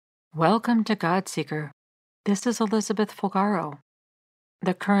Welcome to God Seeker. This is Elizabeth Fulgaro.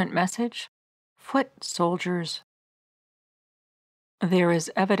 The current message: Foot Soldiers. There is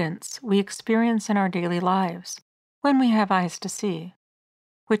evidence we experience in our daily lives when we have eyes to see,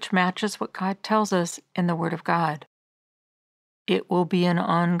 which matches what God tells us in the Word of God. It will be an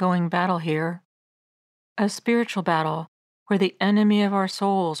ongoing battle here, a spiritual battle where the enemy of our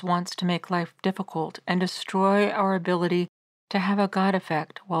souls wants to make life difficult and destroy our ability to have a God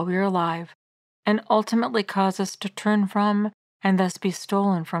effect while we are alive, and ultimately cause us to turn from and thus be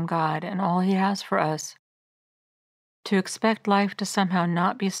stolen from God and all He has for us. To expect life to somehow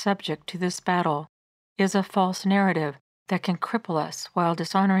not be subject to this battle is a false narrative that can cripple us while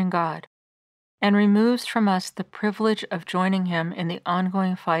dishonoring God, and removes from us the privilege of joining Him in the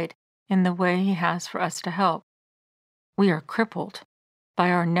ongoing fight in the way He has for us to help. We are crippled by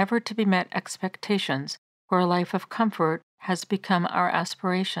our never-to-be-met expectations where a life of comfort has become our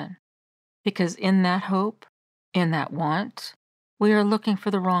aspiration, because in that hope, in that want, we are looking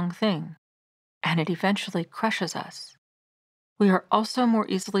for the wrong thing, and it eventually crushes us. We are also more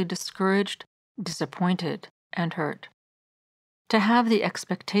easily discouraged, disappointed, and hurt. To have the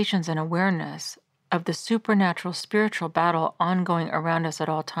expectations and awareness of the supernatural spiritual battle ongoing around us at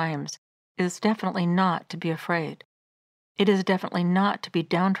all times is definitely not to be afraid. It is definitely not to be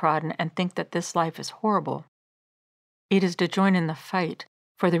downtrodden and think that this life is horrible. It is to join in the fight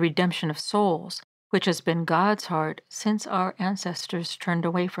for the redemption of souls, which has been God's heart since our ancestors turned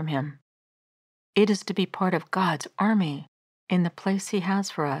away from Him. It is to be part of God's army in the place He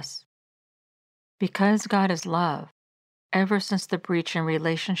has for us. Because God is love, ever since the breach in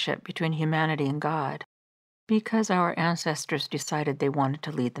relationship between humanity and God, because our ancestors decided they wanted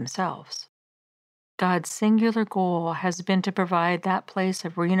to lead themselves, God's singular goal has been to provide that place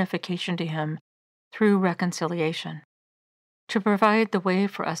of reunification to Him through reconciliation, to provide the way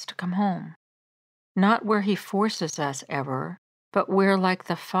for us to come home, not where He forces us ever, but where, like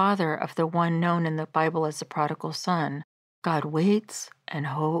the father of the one known in the Bible as the prodigal son, God waits and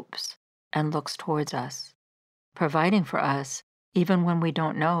hopes and looks towards us, providing for us even when we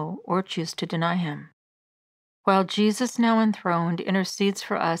don't know or choose to deny Him. While Jesus, now enthroned, intercedes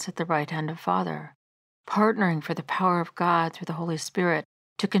for us at the right hand of Father, partnering for the power of God through the Holy Spirit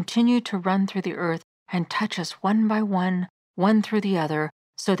to continue to run through the earth and touch us one by one through the other,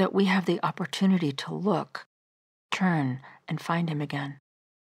 so that we have the opportunity to look, turn, and find Him again.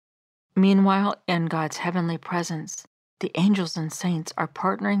 Meanwhile, in God's heavenly presence, the angels and saints are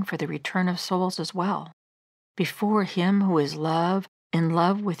partnering for the return of souls as well, before Him who is love, in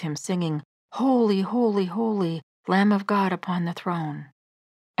love with Him, singing, "Holy, holy, holy, Lamb of God upon the throne."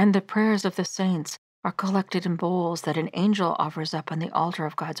 And the prayers of the saints are collected in bowls that an angel offers up on the altar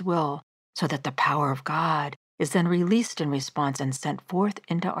of God's will, so that the power of God is then released in response and sent forth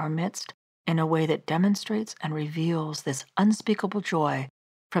into our midst in a way that demonstrates and reveals this unspeakable joy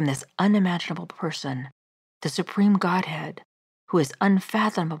from this unimaginable person, the Supreme Godhead, who is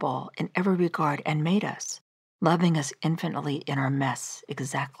unfathomable in every regard and made us, loving us infinitely in our mess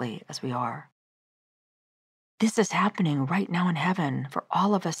exactly as we are. This is happening right now in heaven for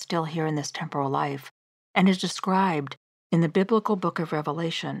all of us still here in this temporal life, and is described in the biblical book of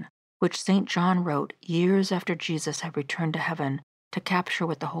Revelation, which St. John wrote years after Jesus had returned to heaven to capture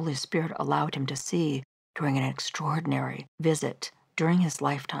what the Holy Spirit allowed him to see during an extraordinary visit during his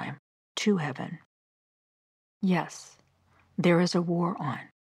lifetime to heaven. Yes, there is a war on,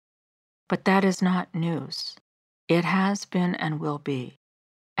 but that is not news. It has been and will be.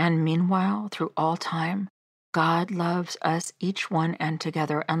 And meanwhile, through all time, God loves us each one and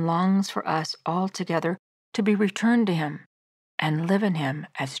together, and longs for us all together to be returned to Him and live in Him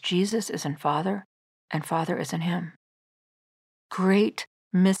as Jesus is in Father and Father is in Him. Great,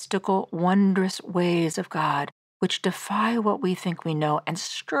 mystical, wondrous ways of God which defy what we think we know and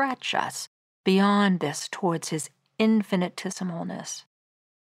stretch us beyond this towards His infinitesimalness.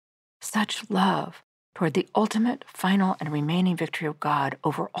 Such love toward the ultimate, final, and remaining victory of God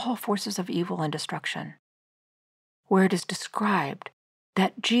over all forces of evil and destruction, where it is described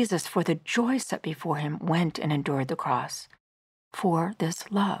that Jesus, for the joy set before Him, went and endured the cross, for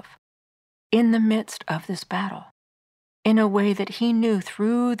this love, in the midst of this battle, in a way that He knew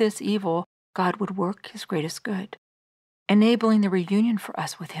through this evil God would work His greatest good, enabling the reunion for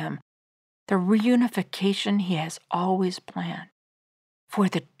us with Him, the reunification He has always planned, for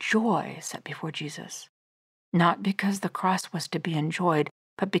the joy set before Jesus. Not because the cross was to be enjoyed,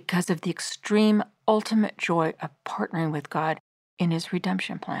 but because of the extreme, ultimate joy of partnering with God in His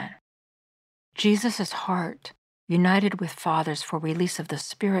redemption plan. Jesus' heart, united with Father's for release of the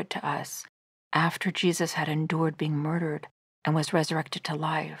Spirit to us, after Jesus had endured being murdered, and was resurrected to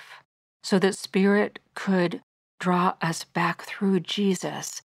life, so that Spirit could draw us back through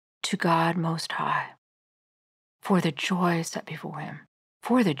Jesus to God Most High, for the joy set before him,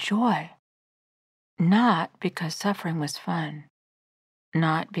 for the joy, not because suffering was fun,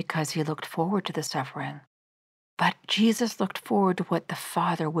 not because he looked forward to the suffering, but Jesus looked forward to what the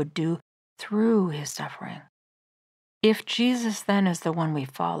Father would do through his suffering. If Jesus then is the one we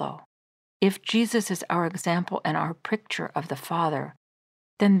follow, if Jesus is our example and our picture of the Father,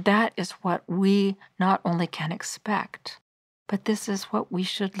 then that is what we not only can expect, but this is what we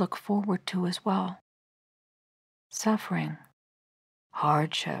should look forward to as well. Suffering,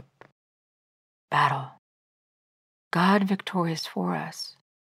 hardship, battle, God victorious for us,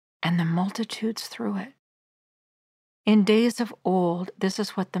 and the multitudes through it. In days of old, this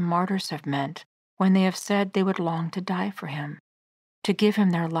is what the martyrs have meant when they have said they would long to die for him, to give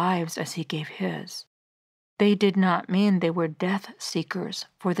him their lives as he gave his. They did not mean they were death seekers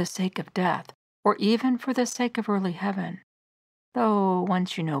for the sake of death, or even for the sake of early heaven. Though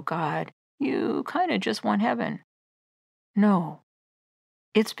once you know God, you kind of just want heaven. No,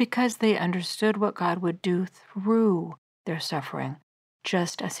 it's because they understood what God would do through their suffering,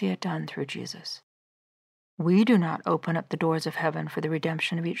 just as he had done through Jesus. We do not open up the doors of heaven for the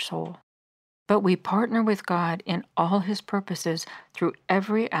redemption of each soul, but we partner with God in all his purposes through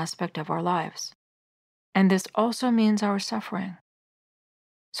every aspect of our lives. And this also means our suffering.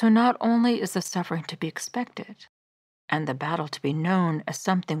 So not only is the suffering to be expected, and the battle to be known as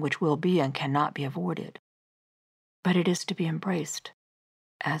something which will be and cannot be avoided, but it is to be embraced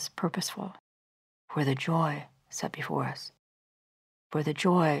as purposeful for the joy set before us. For the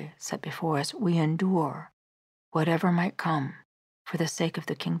joy set before us, we endure whatever might come for the sake of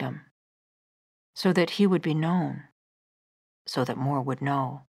the kingdom, so that he would be known, so that more would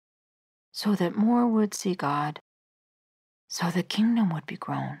know, so that more would see God, so the kingdom would be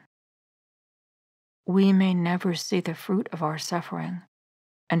grown. We may never see the fruit of our suffering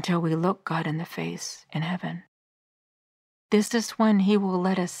until we look God in the face in heaven. This is when he will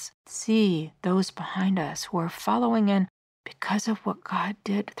let us see those behind us who are following in because of what God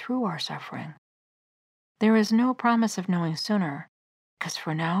did through our suffering. There is no promise of knowing sooner, because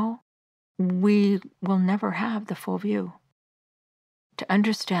for now, we will never have the full view. To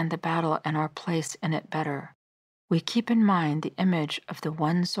understand the battle and our place in it better, we keep in mind the image of the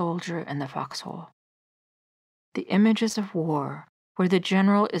one soldier in the foxhole. The images of war, where the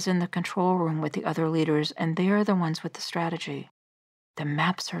general is in the control room with the other leaders and they are the ones with the strategy. The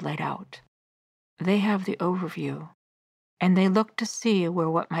maps are laid out. They have the overview, and they look to see where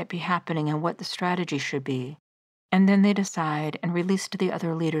what might be happening and what the strategy should be, and then they decide and release to the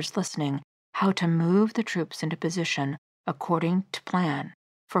other leaders listening how to move the troops into position according to plan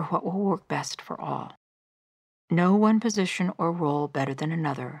for what will work best for all. No one position or role better than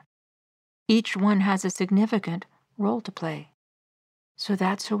another. Each one has a significant role to play. So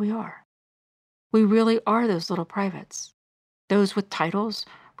that's who we are. We really are those little privates, those with titles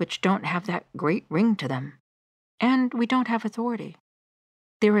which don't have that great ring to them. And we don't have authority.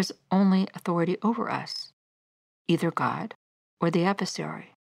 There is only authority over us, either God or the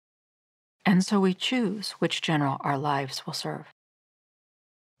adversary. And so we choose which general our lives will serve.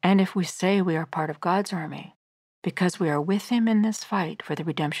 And if we say we are part of God's army, because we are with him in this fight for the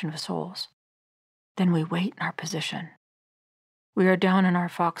redemption of souls, then we wait in our position. We are down in our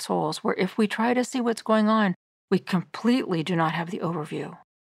foxholes, where if we try to see what's going on, we completely do not have the overview.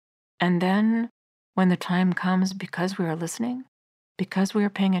 And then, when the time comes, because we are listening, because we are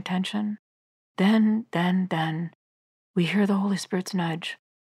paying attention, then, we hear the Holy Spirit's nudge.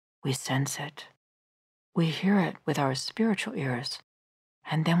 We sense it. We hear it with our spiritual ears,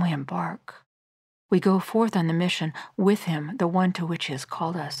 and then we embark. We go forth on the mission with him, the one to which he has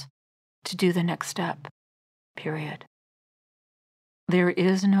called us, to do the next step, period. There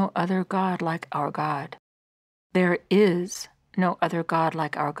is no other God like our God. There is no other God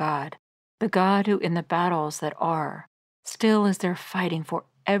like our God, the God who in the battles that are, still is there fighting for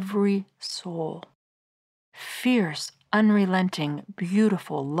every soul. Fierce, unrelenting,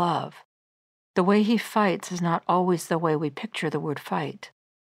 beautiful love. The way he fights is not always the way we picture the word fight.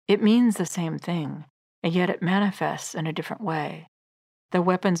 It means the same thing, and yet it manifests in a different way. The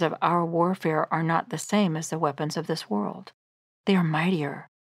weapons of our warfare are not the same as the weapons of this world. They are mightier.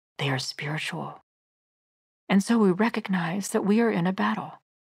 They are spiritual. And so we recognize that we are in a battle.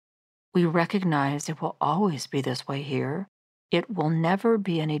 We recognize it will always be this way here. It will never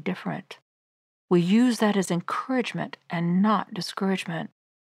be any different. We use that as encouragement and not discouragement.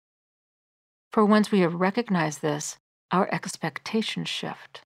 For once we have recognized this, our expectations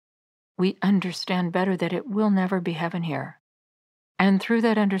shift. We understand better that it will never be heaven here. And through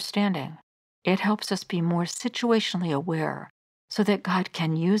that understanding, it helps us be more situationally aware so that God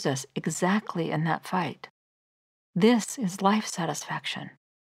can use us exactly in that fight. This is life satisfaction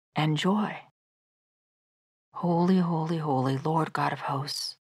and joy. Holy, holy, holy, Lord God of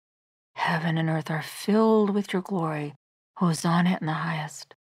hosts, heaven and earth are filled with your glory. Hosanna in the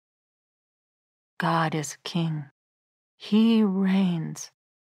highest. God is King. He reigns.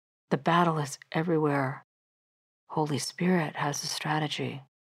 The battle is everywhere. Holy Spirit has a strategy.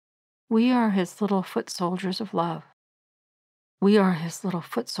 We are his little foot soldiers of love. We are his little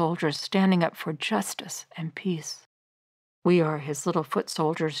foot soldiers standing up for justice and peace. We are his little foot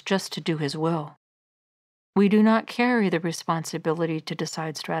soldiers just to do his will. We do not carry the responsibility to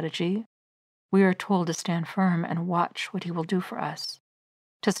decide strategy. We are told to stand firm and watch what he will do for us,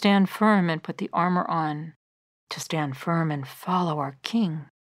 to stand firm and put the armor on, to stand firm and follow our King.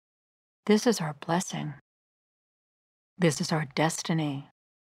 This is our blessing. This is our destiny.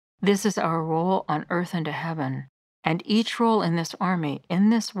 This is our role on earth and to heaven, and each role in this army, in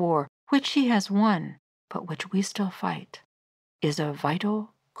this war, which he has won, but which we still fight, is of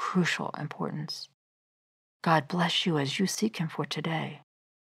vital, crucial importance. God bless you as you seek him for today.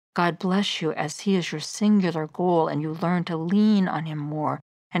 God bless you as he is your singular goal and you learn to lean on him more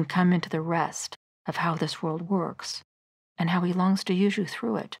and come into the rest of how this world works and how he longs to use you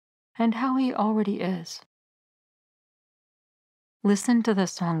through it and how he already is. Listen to the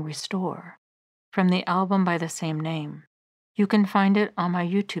song Restore from the album by the same name. You can find it on my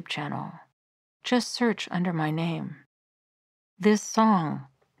YouTube channel. Just search under my name. This song,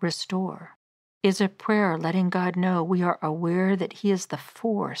 Restore, is a prayer letting God know we are aware that he is the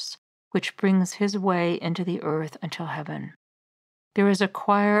force which brings his way into the earth until heaven. There is a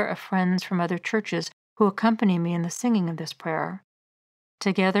choir of friends from other churches who accompany me in the singing of this prayer.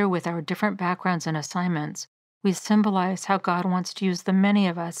 Together with our different backgrounds and assignments, we symbolize how God wants to use the many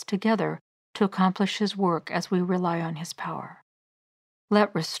of us together to accomplish his work as we rely on his power.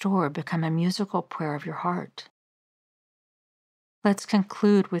 Let Restore become a musical prayer of your heart. Let's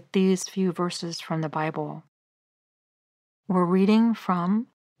conclude with these few verses from the Bible. We're reading from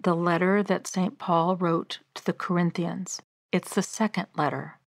the letter that St. Paul wrote to the Corinthians. It's the second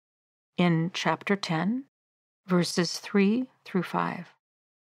letter in chapter 10, verses 3 through 5.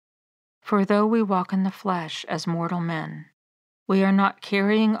 For though we walk in the flesh as mortal men, we are not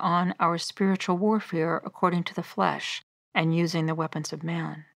carrying on our spiritual warfare according to the flesh and using the weapons of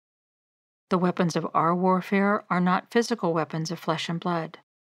man. The weapons of our warfare are not physical weapons of flesh and blood.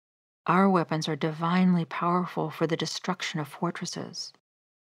 Our weapons are divinely powerful for the destruction of fortresses.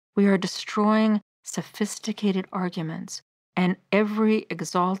 We are destroying sophisticated arguments and every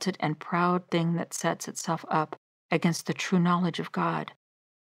exalted and proud thing that sets itself up against the true knowledge of God,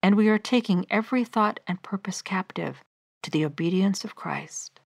 and we are taking every thought and purpose captive to the obedience of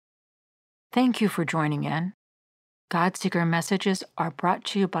Christ. Thank you for joining in. God Seeker messages are brought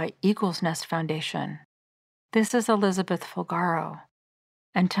to you by Eagle's Nest Foundation. This is Elizabeth Fulgaro.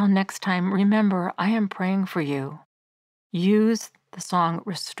 Until next time, remember, I am praying for you. Use the song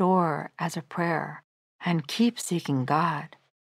Restore as a prayer and keep seeking God.